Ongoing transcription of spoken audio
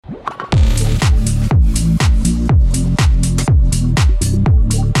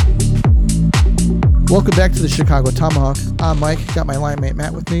Welcome back to the Chicago Tomahawk. I'm Mike, got my line mate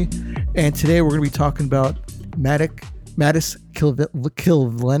Matt with me, and today we're going to be talking about Mattis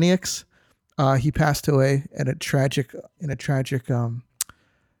Kivlenieks. He passed away in a tragic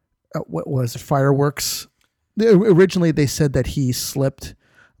what was it, fireworks. Originally they said that he slipped,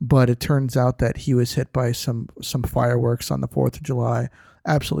 but it turns out that he was hit by some fireworks on the 4th of July.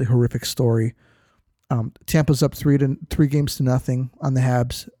 Absolutely horrific story. Tampa's up 3 games to nothing on the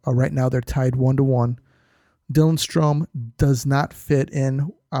Habs. Right now they're tied 1-1. Dylan Strome does not fit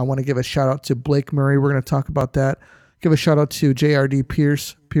in. I want to give a shout out to Blake Murray. We're going to talk about that. Give a shout out to JRD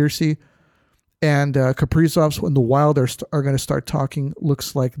Piercy and Kaprisov. When the Wild are going to start talking,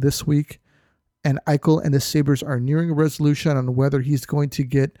 looks like this week. And Eichel and the Sabres are nearing a resolution on whether he's going to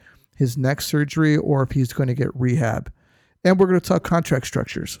get his neck surgery or if he's going to get rehab. And we're going to talk contract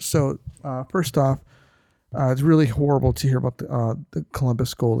structures. So first off, it's really horrible to hear about the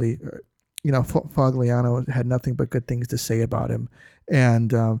Columbus goalie. Fogliano had nothing but good things to say about him.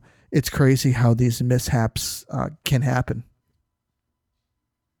 And it's crazy how these mishaps can happen.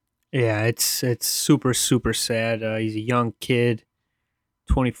 Yeah, it's super, super sad. He's a young kid,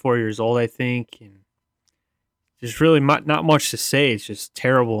 24 years old, I think. And there's really not much to say. It's just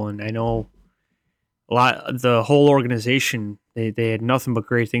terrible. And I know the whole organization, they had nothing but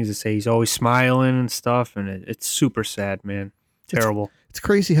great things to say. He's always smiling and stuff. And it's super sad, man. Terrible. It's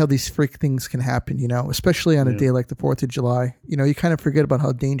crazy how these freak things can happen, especially on a day like the 4th of July. You kind of forget about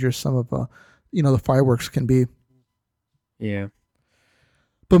how dangerous some of, the fireworks can be. Yeah.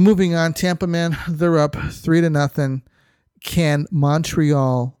 But moving on, Tampa, man, they're up 3-0. Can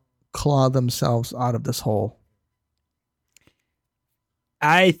Montreal claw themselves out of this hole?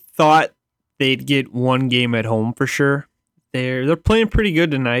 I thought they'd get one game at home for sure. They're playing pretty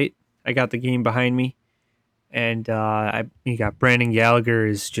good tonight. I got the game behind me. And you got Brandon Gallagher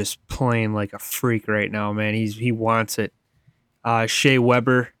is just playing like a freak right now, man. He wants it. Shea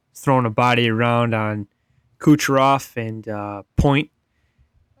Weber throwing a body around on Kucherov and Point.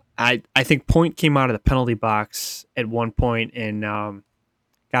 I think Point came out of the penalty box at one point and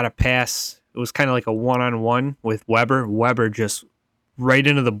got a pass. It was kind of like a one-on-one with Weber. Weber just right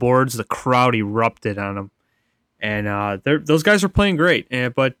into the boards. The crowd erupted on him. And those guys are playing great.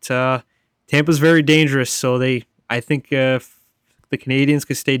 But Tampa's very dangerous, so I think if the Canadians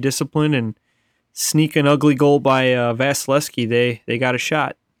could stay disciplined and sneak an ugly goal by Vasilevsky, they got a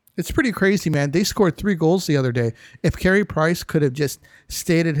shot. It's pretty crazy, man. They scored 3 goals the other day. If Carey Price could have just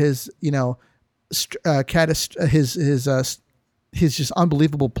stated his just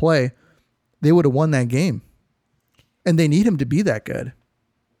unbelievable play, they would have won that game. And they need him to be that good.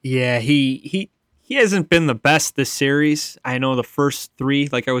 Yeah, he hasn't been the best this series. I know the first 3,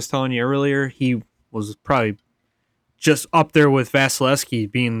 like I was telling you earlier, he was probably just up there with Vasilevsky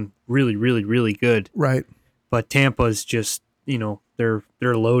being really, really, really good. Right. But Tampa's just, they're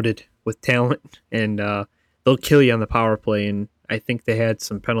loaded with talent, and they'll kill you on the power play. And I think they had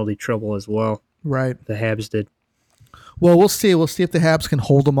some penalty trouble as well. Right. The Habs did. Well, we'll see. We'll see if the Habs can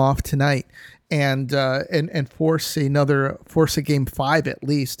hold them off tonight and force a game 5 at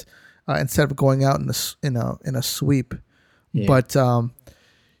least. Instead of going out in a sweep. Yeah. But,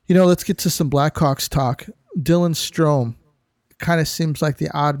 let's get to some Blackhawks talk. Dylan Strome kind of seems like the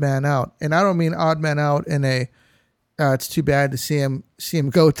odd man out. And I don't mean odd man out in a it's too bad to see him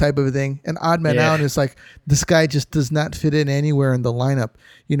go type of a thing. An odd man out is like this guy just does not fit in anywhere in the lineup.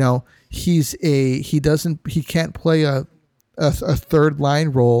 He can't play a third line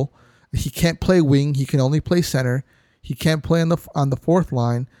role. He can't play wing. He can only play center. He can't play on the fourth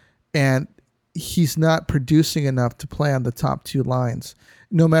line. And he's not producing enough to play on the top 2 lines.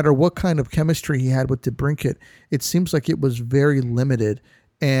 No matter what kind of chemistry he had with DeBrincat, it seems like it was very limited.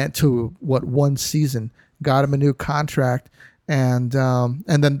 And to one season, got him a new contract, and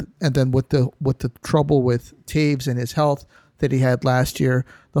then with the trouble with Taves and his health that he had last year,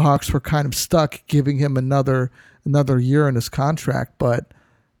 the Hawks were kind of stuck giving him another year in his contract. But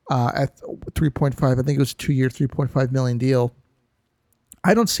at 3.5, I think it was a 2-year, $3.5 million deal.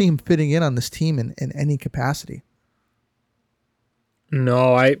 I don't see him fitting in on this team in any capacity.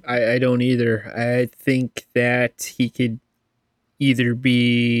 No, I don't either. I think that he could either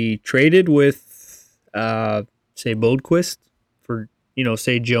be traded with, say, Boldquist for,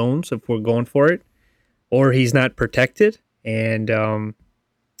 say, Jones, if we're going for it, or he's not protected. And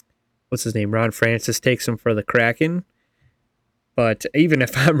what's his name? Ron Francis takes him for the Kraken. But even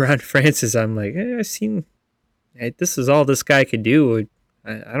if I'm Ron Francis, I'm like, this is all this guy could do.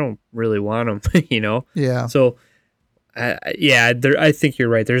 I don't really want him, Yeah. So, I think you're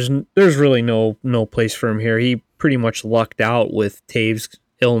right. There's really no place for him here. He pretty much lucked out with Taves'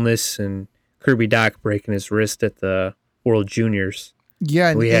 illness and Kirby Doc breaking his wrist at the World Juniors. Yeah,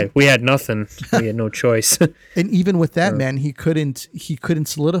 and we had nothing. We had no choice. and even with that, man, he couldn't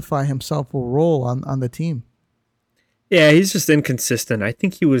solidify himself a role on the team. Yeah, he's just inconsistent. I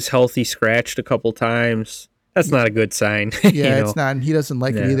think he was healthy scratched a couple times. That's not a good sign. Yeah, it's not, and he doesn't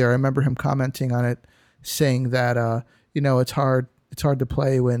like it either. I remember him commenting on it, saying that it's hard to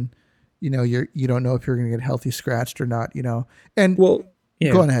play when you don't know if you're going to get healthy scratched or not. And well,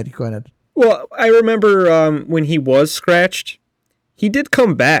 yeah. Go ahead. Well, I remember when he was scratched, he did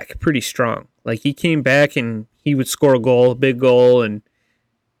come back pretty strong. Like, he came back and he would score a big goal, and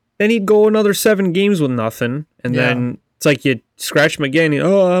then he'd go another 7 games with nothing, and then it's like you scratch him again.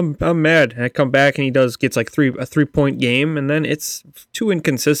 I'm mad. And I come back and he gets like a 3-point game, and then it's too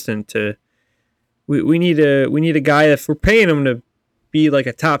inconsistent to. We need a guy, if we're paying him to be like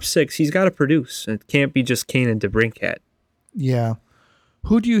a top 6, he's got to produce. It can't be just Kane and DeBrincat. Yeah,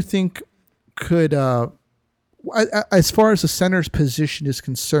 who do you think could? As far as the center's position is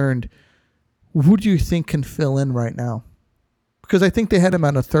concerned, who do you think can fill in right now? Because I think they had him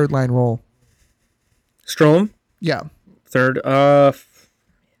on a third line role. Strome? Yeah. Third. I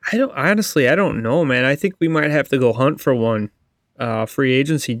don't know, man. I think we might have to go hunt for one. Free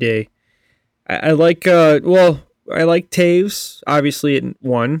agency day. I like Taves, obviously at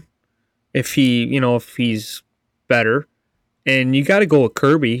 1. If he's better. And you got to go with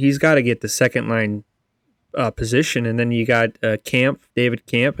Kirby. He's got to get the second line position, and then you got David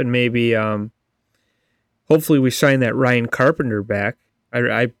Camp, and maybe hopefully we sign that Ryan Carpenter back.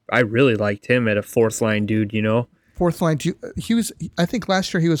 I really liked him at a fourth line dude. Fourth line. He was. I think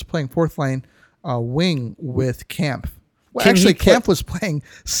last year he was playing fourth line wing with Camp. Well, actually, Camp was playing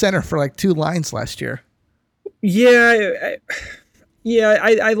center for like 2 lines last year. Yeah,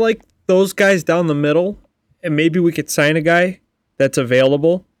 I like those guys down the middle, and maybe we could sign a guy that's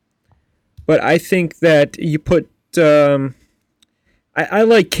available. But I think that you put I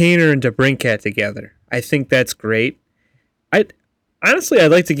like Kaner and DeBrincat together. I think that's great. I'd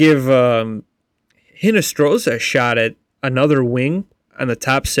like to give Hinostroza a shot at another wing on the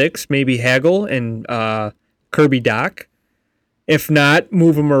top 6, maybe Hagel and Kirby Doc. If not,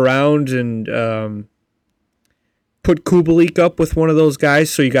 move him around and put Kubalik up with one of those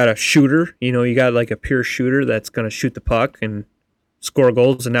guys, so you got a shooter. You got like a pure shooter that's going to shoot the puck and score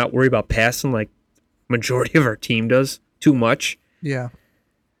goals and not worry about passing like majority of our team does too much. Yeah.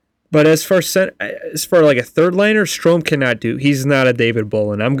 But as far like a third liner, Strome cannot do. He's not a David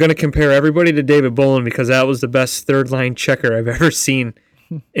Bolin. I'm going to compare everybody to David Bolin because that was the best third line checker I've ever seen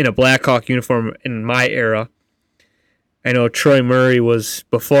in a Blackhawk uniform in my era. I know Troy Murray was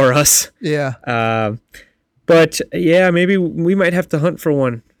before us. Yeah. But yeah, maybe we might have to hunt for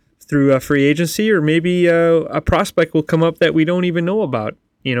one through a free agency, or maybe a prospect will come up that we don't even know about,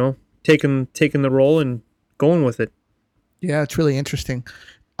 taking the role and going with it. Yeah, it's really interesting.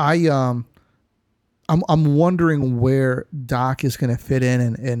 I'm wondering where Doc is going to fit in,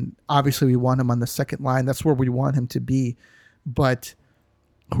 and obviously we want him on the second line. That's where we want him to be. But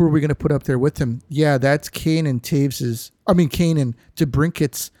who are we going to put up there with him? Yeah, that's Kane and DeBrincat's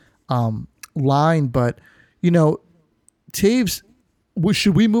line, but Taves,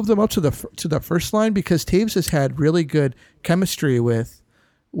 should we move them up to the first line, because Taves has had really good chemistry with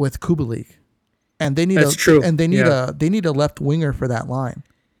Kubalik, and they need they need a left winger for that line.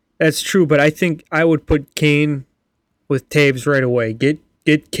 That's true, but I think I would put Kane with Taves right away. Get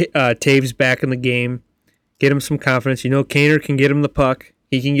Taves back in the game, get him some confidence. Kaner can get him the puck.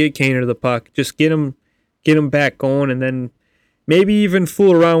 He can get Kaner the puck. Just get him back going, and then maybe even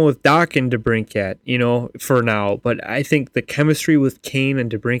fool around with Doc and DeBrincat, for now. But I think the chemistry with Kane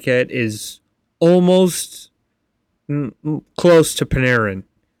and DeBrincat is almost close to Panarin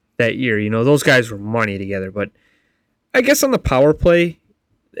that year. Those guys were money together. But I guess on the power play,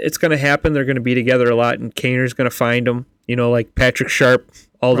 it's going to happen. They're going to be together a lot, and Kaner's going to find them, like Patrick Sharp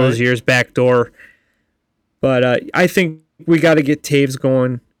all those years, backdoor. But I think we got to get Taves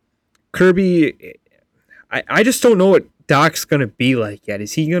going. Kirby, I just don't know what Doc's going to be like yet.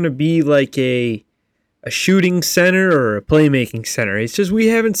 Is he going to be like a shooting center or a playmaking center? It's just we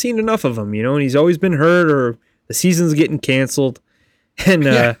haven't seen enough of him, and he's always been hurt or the season's getting canceled.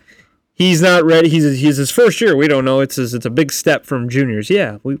 And he's not ready. He's his first year. We don't know. It's a big step from juniors.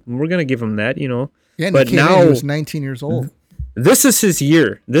 Yeah, we're going to give him that, Yeah, but he now he was 19 years old. This is his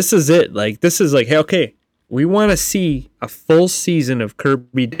year. This is it. This is hey, okay, we want to see a full season of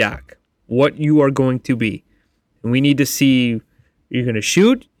Kirby Doc, what you are going to be. And we need to see, you're going to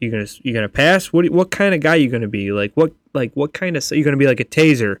shoot, you're going to pass. What kind of guy are you going to be? What kind of, you're going to be like a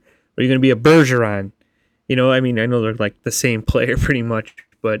Taser, or you're going to be a Bergeron? I know they're like the same player pretty much,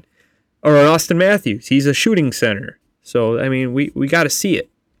 but Or Austin Matthews. He's a shooting center. So, I mean, we got to see it.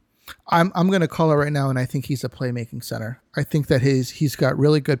 I'm going to call it right now, and I think he's a playmaking center. I think that he's got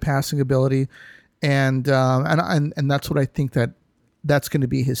really good passing ability, and that's what I think that's going to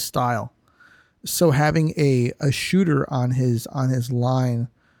be his style. So having a shooter on his line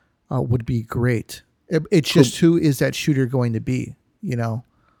would be great. It's just who is that shooter going to be? You know,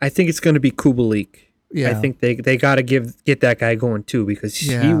 I think it's going to be Kubalik. Yeah, I think they got to get that guy going too, because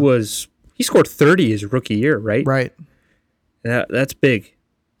he scored 30 his rookie year, right? Right. That's big.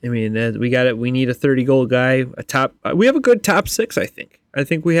 I mean, we need a 30-goal guy. We have a good top six. I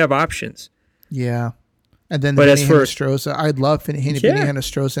think we have options. Yeah. And then as for Stroza, I'd love Vinny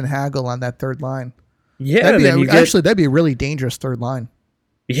Stroza and Hagel on that third line. Yeah, that'd be a really dangerous third line.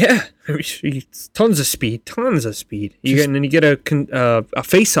 Yeah, tons of speed. You get a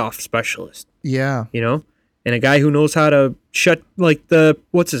face-off specialist. Yeah, you know, and a guy who knows how to shut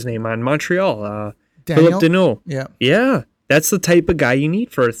what's his name on Montreal, Philip Deneau. Yeah, that's the type of guy you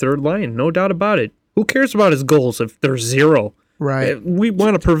need for a third line, no doubt about it. Who cares about his goals if there's zero? Right. We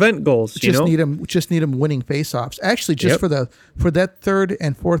want to prevent goals. Need him winning faceoffs. Actually, just for that third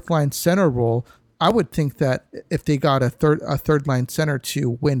and fourth line center role, I would think that if they got a third line center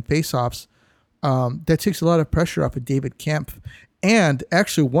to win faceoffs, that takes a lot of pressure off of David Kemp. And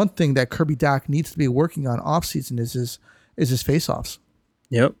actually, one thing that Kirby Dach needs to be working on offseason is his faceoffs.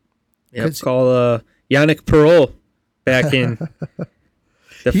 Yep. Call Yannick Perreault back in.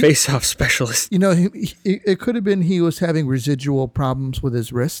 The face-off specialist. You know, it could have been he was having residual problems with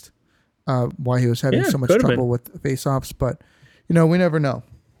his wrist, why he was having so much trouble with face-offs. But, you know, we never know.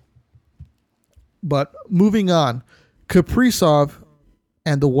 But moving on, Kaprisov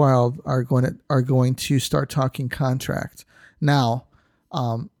and the Wild are going to start talking contract now.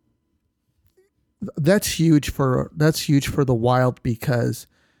 That's huge for the Wild, because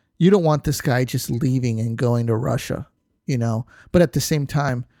you don't want this guy just leaving and going to Russia. You know, but at the same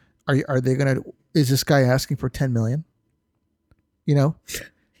time, are they gonna? Is this guy asking for $10 million? You know,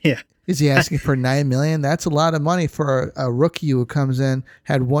 yeah. Is he asking for $9 million? That's a lot of money for a rookie who comes in,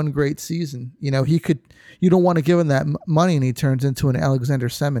 had one great season. You know, you don't want to give him that money, and he turns into an Alexander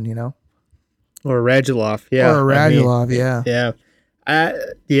Semin. You know, or Radulov, yeah, or Radulov, yeah.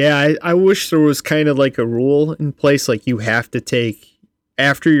 I wish there was kind of like a rule in place, like you have to take.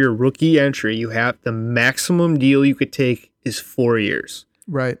 After your rookie entry, you have the maximum deal you could take is 4 years.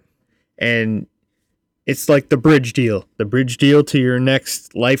 Right. And it's like the bridge deal to your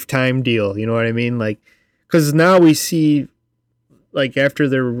next lifetime deal. You know what I mean? Like, because now we see, like, after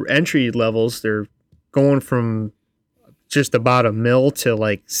their entry levels, they're going from just about $1 million to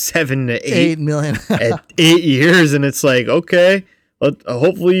like 7 to 8 million at 8 years. And it's like, okay.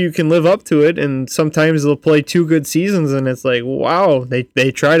 Hopefully you can live up to it, and sometimes they'll play 2 good seasons, and it's like, wow,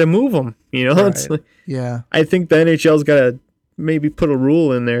 they try to move them. You know, right. It's like, yeah. I think the NHL's got to maybe put a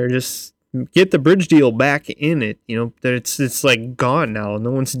rule in there, just get the bridge deal back in it. You know, that it's like gone now,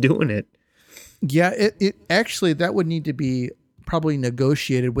 no one's doing it. Yeah, it actually that would need to be probably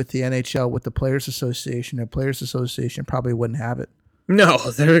negotiated with the NHL, with the Players Association. The Players Association probably wouldn't have it. No,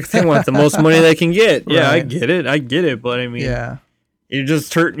 they want the most money they can get. Yeah, right. I get it, but I mean, yeah. You're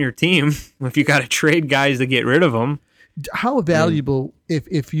just hurting your team if you got to trade guys to get rid of them. How valuable,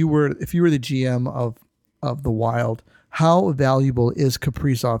 if you were the GM of the Wild, how valuable is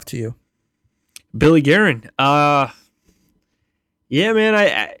Kaprizov to you? Billy Guerin, yeah,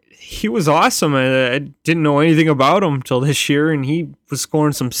 man, he was awesome. I didn't know anything about him till this year, and he was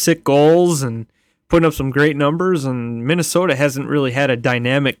scoring some sick goals and putting up some great numbers. And Minnesota hasn't really had a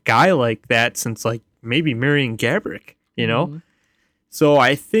dynamic guy like that since like maybe Marian Gaborik, you know. Mm-hmm. So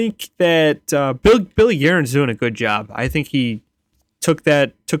I think that Billy Guerin's doing a good job. I think he took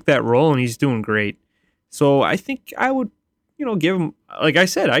that role, and he's doing great. So I think I would, give him, like I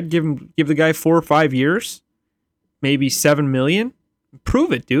said, I'd give the guy 4 or 5 years, maybe $7 million.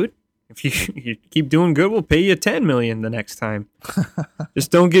 Prove it, dude. If you keep doing good, we'll pay you $10 million the next time.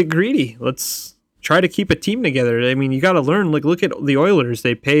 Just don't get greedy. Let's try to keep a team together. I mean, you got to learn. Like, look at the Oilers.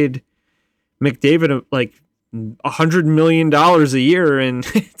 They paid McDavid like $100 million a year, and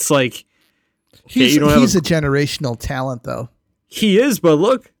it's like, okay, he's a generational talent, though. He is, but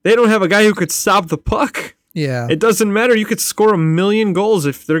look, they don't have a guy who could stop the puck. Yeah, it doesn't matter. You could score 1 million goals.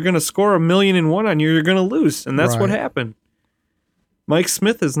 If they're going to score 1,000,001 on you, you're going to lose, and that's what happened. Mike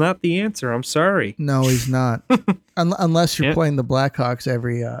Smith is not the answer. I'm sorry. No, he's not. Unless you're playing the Blackhawks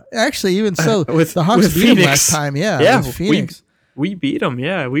every. Actually, even so, the Hawks beat him last time. Yeah, with Phoenix. We beat them.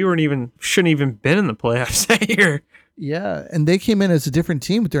 Yeah, we shouldn't even been in the playoffs that year. Yeah, and they came in as a different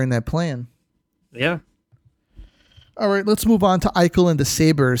team during that plan. Yeah. All right, let's move on to Eichel and the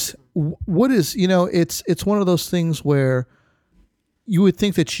Sabres. What is, it's one of those things where you would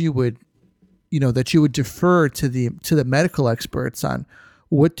think that you would, that you would defer to the medical experts on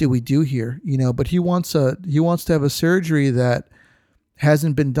what do we do here, but he wants to have a surgery that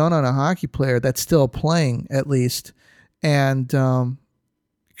hasn't been done on a hockey player that's still playing at least. And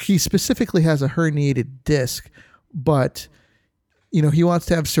he specifically has a herniated disc, but he wants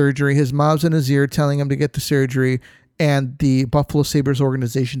to have surgery. His mom's in his ear telling him to get the surgery, and the Buffalo Sabres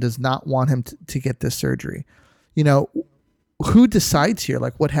organization does not want him to get this surgery. Who decides here?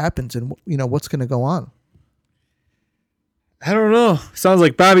 Like, what happens, and what's going to go on? I don't know. Sounds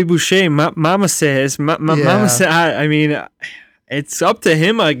like Bobby Boucher. Mama says. Mama said. I mean, it's up to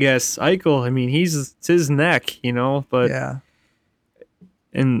him, I guess. Eichel. I mean, it's his neck, But yeah.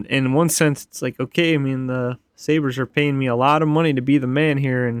 In one sense, it's like, okay. I mean, the Sabres are paying me a lot of money to be the man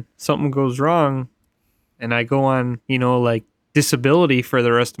here, and something goes wrong, and I go on, like disability for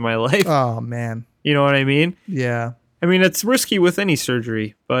the rest of my life. Oh man. You know what I mean? Yeah. I mean, it's risky with any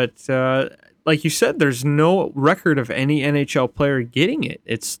surgery, but like you said, there's no record of any NHL player getting it.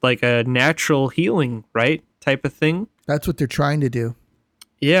 It's like a natural healing, right, type of thing. That's what they're trying to do.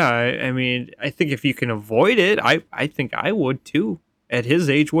 Yeah, I mean, I think if you can avoid it, I think I would too. At his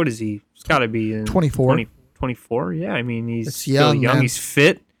age, what is he? He's got to be in 24. 24, yeah. I mean, he's still young. Man. He's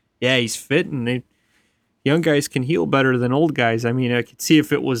fit. Yeah, he's fit, and young guys can heal better than old guys. I mean, I could see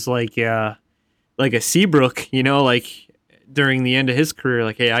if it was like a Seabrook, like during the end of his career,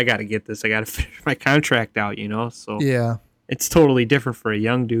 like, hey, I got to get this. I got to finish my contract out, So yeah, it's totally different for a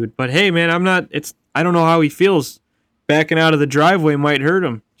young dude. But hey, man, I don't know how he feels. Backing out of the driveway might hurt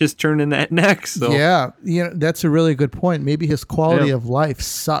him. Just turning that neck. So yeah, that's a really good point. Maybe his quality of life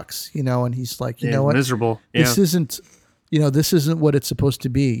sucks, and he's like, you know what, miserable. This isn't, this isn't what it's supposed to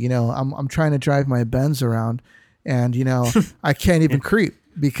be. I'm trying to drive my Benz around, and I can't even creep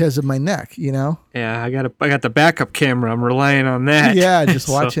because of my neck. Yeah, I got the backup camera. I'm relying on that. Yeah, just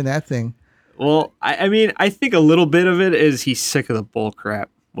watching that thing. Well, I mean, I think a little bit of it is he's sick of the bull crap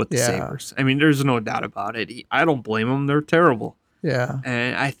with the Sabres. I mean, there's no doubt about it. I don't blame them. They're terrible. Yeah.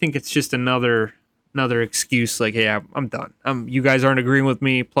 And I think it's just another excuse like, hey, I'm done. You guys aren't agreeing with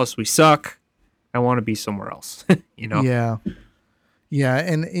me. Plus, we suck. I want to be somewhere else. Yeah. Yeah,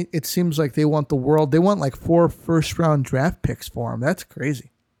 and it seems like they want the world. They want like 4 first-round draft picks for him. That's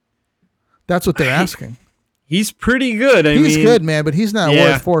crazy. That's what they're asking. He's pretty good. He's good, man, but he's not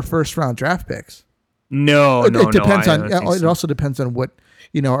worth 4 first-round draft picks. No, it depends no. It also depends on what,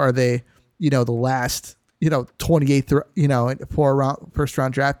 are they, the last, 28th, 4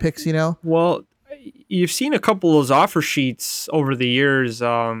 first-round draft picks, Well, you've seen a couple of those offer sheets over the years.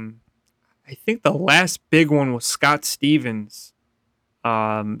 I think the last big one was Scott Stevens.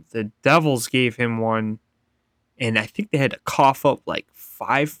 The Devils gave him one, and I think they had to cough up like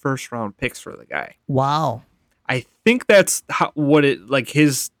 5 first-round picks for the guy. Wow. I think that's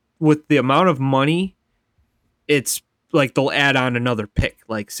with the amount of money, it's like they'll add on another pick.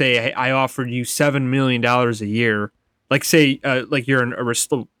 Like, say I offered you $7 million a year. Like, say like you're this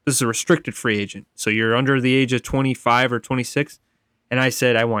is a restricted free agent, so you're under the age of 25 or 26, and I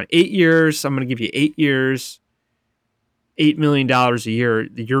said I want 8 years. I'm going to give you 8 years, $8 million a year.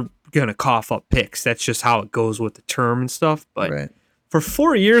 You're going to cough up picks. That's just how it goes with the term and stuff. But right. For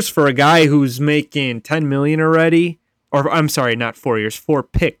 4 years, for a guy who's making $10 million already, or I'm sorry, not 4 years, 4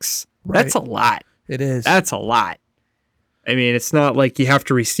 picks. Right. That's a lot. It is. That's a lot. I mean, it's not like you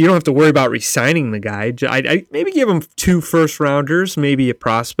don't have to worry about re-signing the guy. I maybe give him 2 first-rounders, maybe a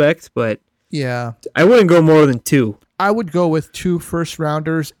prospect, but yeah, I wouldn't go more than 2. I would go with 2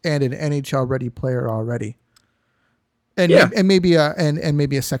 first-rounders and an NHL-ready player already, and maybe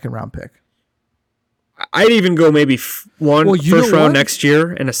a second-round pick. I'd even go maybe one first round next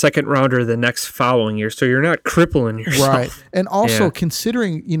year and a second rounder the next following year, so you're not crippling yourself. Right, and also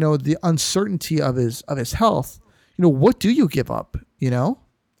considering the uncertainty of his health, what do you give up? Yeah,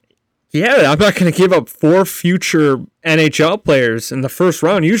 I'm not going to give up 4 future NHL players in the first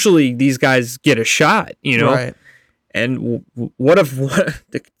round. Usually these guys get a shot, Right. And what if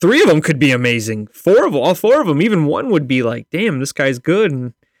 3 of them could be amazing? All 4 of them, even one would be like, damn, this guy's good,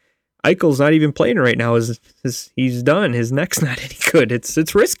 and Eichel's not even playing right now. He's done. His neck's not any good.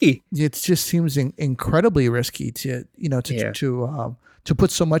 It's risky. It just seems incredibly risky to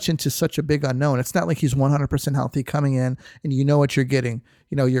put so much into such a big unknown. It's not like he's 100% healthy coming in and you know what you're getting.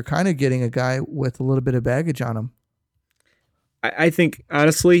 You're kind of getting a guy with a little bit of baggage on him. I think,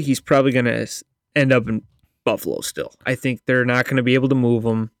 honestly, he's probably going to end up in Buffalo still. I think they're not going to be able to move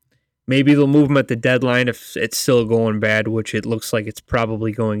him. Maybe they'll move him at the deadline if it's still going bad, which it looks like it's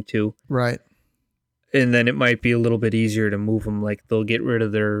probably going to. Right. and then it might be a little bit easier to move them. Like they'll get rid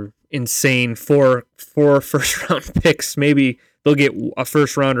of their insane four first round picks. Maybe they'll get a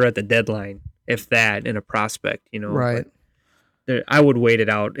first rounder at the deadline, if that, and a prospect. Right. But I would wait it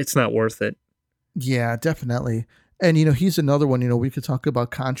out. It's not worth it. Yeah, definitely. And he's another one. We could talk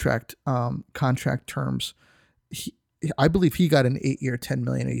about contract terms. I believe he got an 8-year, $10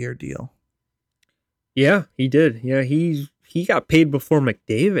 million a year deal. Yeah, he did. Yeah, he got paid before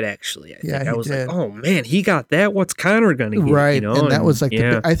McDavid. Actually, I think I was did. like, oh man, he got that. What's Connor gonna get? Right, and that was like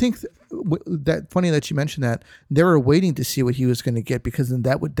I think that funny that you mentioned that. They were waiting to see what he was going to get, because then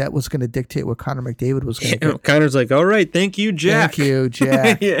that was going to dictate what Connor McDavid was going to get. Connor's like, all right, thank you, Jack. Thank you,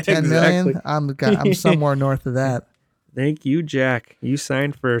 Jack. Yeah, $10 million. I'm somewhere north of that. Thank you, Jack. You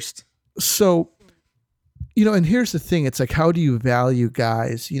signed first. So, and here's the thing. It's like, how do you value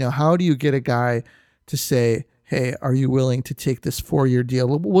guys? How do you get a guy to say, hey, are you willing to take this 4-year deal?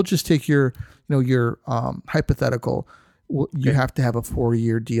 We'll just take your hypothetical. You have to have a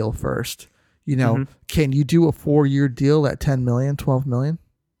 4-year deal first. Can you do a 4-year deal at $10 million, $12 million?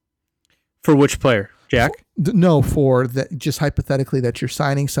 For which player? Jack? No, for that. Just hypothetically, that you're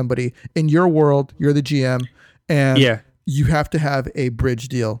signing somebody in your world. You're the GM, and you have to have a bridge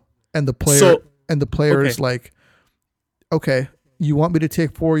deal, and the player is like, okay, you want me to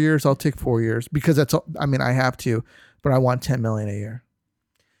take 4 years? I'll take 4 years, because I have to, but I want $10 million a year.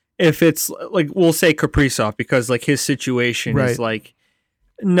 If it's like, we'll say Kaprisov, because like his situation is like,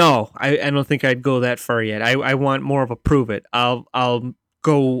 no, I don't think I'd go that far yet. I want more of a prove it. I'll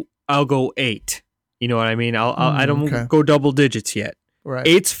go 8. You know what I mean? I don't go double digits yet. Right.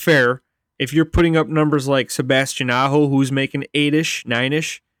 8's fair. If you're putting up numbers like Sebastian Aho, who's making 8-ish,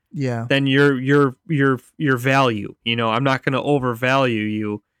 9-ish, then your value. I'm not going to overvalue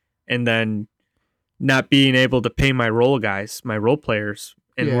you, and then not being able to pay my role guys, my role players,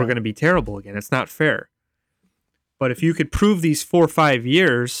 and we're going to be terrible again. It's not fair. But if you could prove these 4 or 5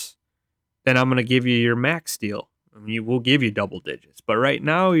 years, then I'm going to give you your max deal. We'll give you double digits. But right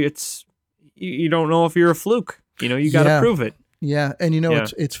now, you don't know if you're a fluke. You got to prove it. Yeah, and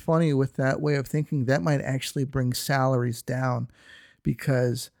it's funny with that way of thinking. That might actually bring salaries down,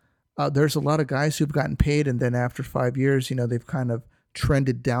 because there's a lot of guys who've gotten paid, and then after 5 years, they've kind of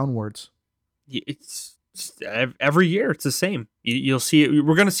trended downwards. It's every year it's the same. You'll see it.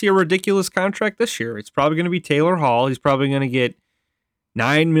 We're going to see a ridiculous contract this year. It's probably going to be Taylor Hall. He's probably going to get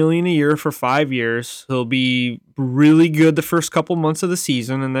 $9 million a year for 5 years. He'll be really good the first couple months of the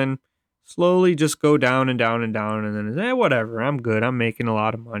season, and then slowly just go down and down and down, and then whatever. I'm good. I'm making a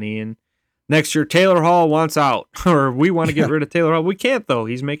lot of money, and next year Taylor Hall wants out, or we want to get rid of Taylor Hall. We can't though.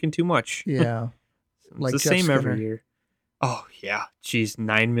 He's making too much. Yeah, it's like the same every year. Oh yeah, geez,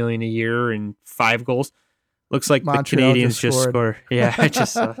 $9 million a year and 5 goals. Looks like Montreal the Canadiens just scored. Yeah, I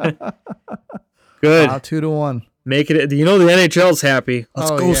just saw it. Good. 2-1. Make it. The NHL's happy. Let's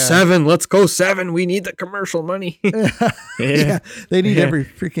go 7. Let's go 7. We need the commercial money. Yeah, they need every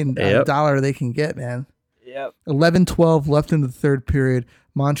freaking dollar they can get, man. Yep. 11-12 left in the third period.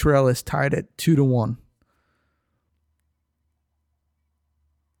 Montreal is tied at 2-1.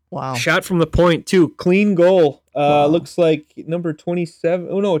 Wow. Shot from the point too. Clean goal. Looks like number 27.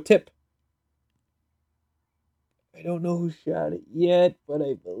 Oh no, a tip. I don't know who shot it yet, but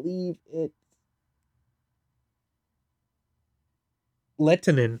I believe it's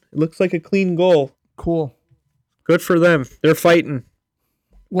Lettinen. It looks like a clean goal. Cool. Good for them. They're fighting.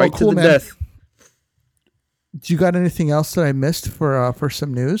 Well, Fight cool, to the man. death. Do you got anything else that I missed for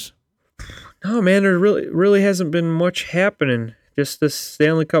some news? No, man, there really hasn't been much happening. Just this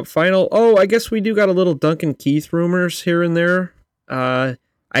Stanley Cup final. Oh, I guess we do got a little Duncan Keith rumors here and there.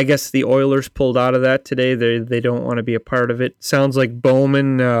 I guess the Oilers pulled out of that today. They don't want to be a part of it. Sounds like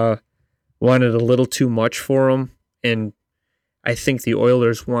Bowman wanted a little too much for him, and I think the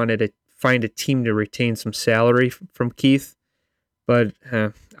Oilers wanted to find a team to retain some salary from Keith. But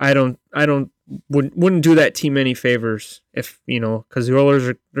I wouldn't do that team any favors if because the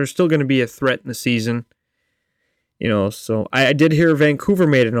Oilers they're still going to be a threat in the season. So I did hear Vancouver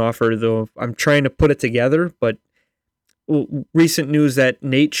made an offer, though. I'm trying to put it together, but recent news that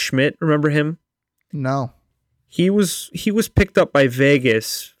Nate Schmidt, remember him? No. He was picked up by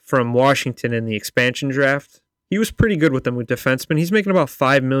Vegas from Washington in the expansion draft. He was pretty good with them with defensemen. He's making about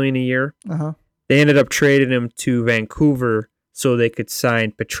 $5 million a year. Uh-huh. They ended up trading him to Vancouver so they could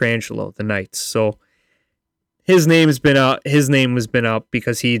sign Pietrangelo, the Knights. So his name has been out. His name has been out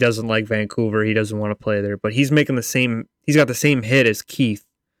because he doesn't like Vancouver. He doesn't want to play there. But he's making the same. He's got the same hit as Keith.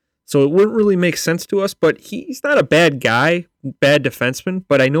 So it wouldn't really make sense to us. But he's not a bad guy, bad defenseman.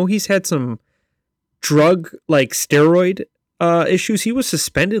 But I know he's had some drug, like steroid issues. He was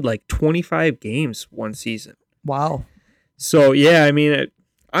suspended like 25 games one season. Wow. So, yeah, I mean,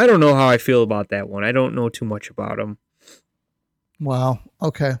 I don't know how I feel about that one. I don't know too much about him. Wow.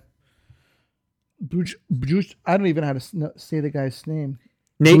 Okay. I don't even know how to say the guy's name.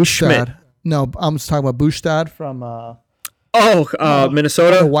 Nate Bustad. Schmidt. No, I'm just talking about Bustad from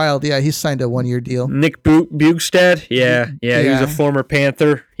Minnesota. Wild. Yeah, he signed a 1-year deal. Nick Bugstad. Yeah, he was Yeah. a former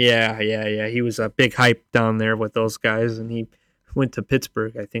Panther. Yeah. He was a big hype down there with those guys, and he went to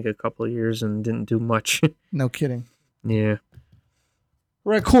Pittsburgh, I think, a couple of years and didn't do much. No kidding. Yeah.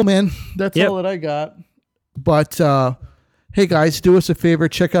 All right, cool, man. That's all that I got. But hey, guys, do us a favor.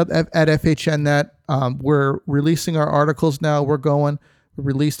 Check out at FHNnet. We're releasing our articles now. We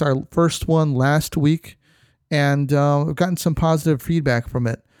released our first one last week, and we've gotten some positive feedback from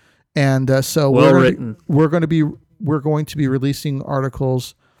it. And so we're going to be releasing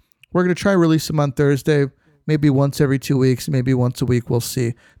articles. We're going to try to release them on Thursday, maybe once every 2 weeks, maybe once a week. We'll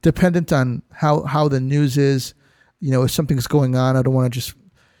see, dependent on how the news is. If something's going on, I don't want to just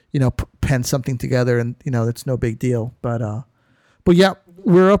pen something together and it's no big deal. But yeah,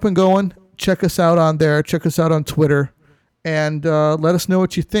 we're up and going. Check us out on there. Check us out on Twitter, and let us know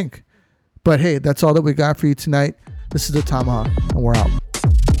what you think. But hey, that's all that we got for you tonight. This is the Tomahawk, and we're out.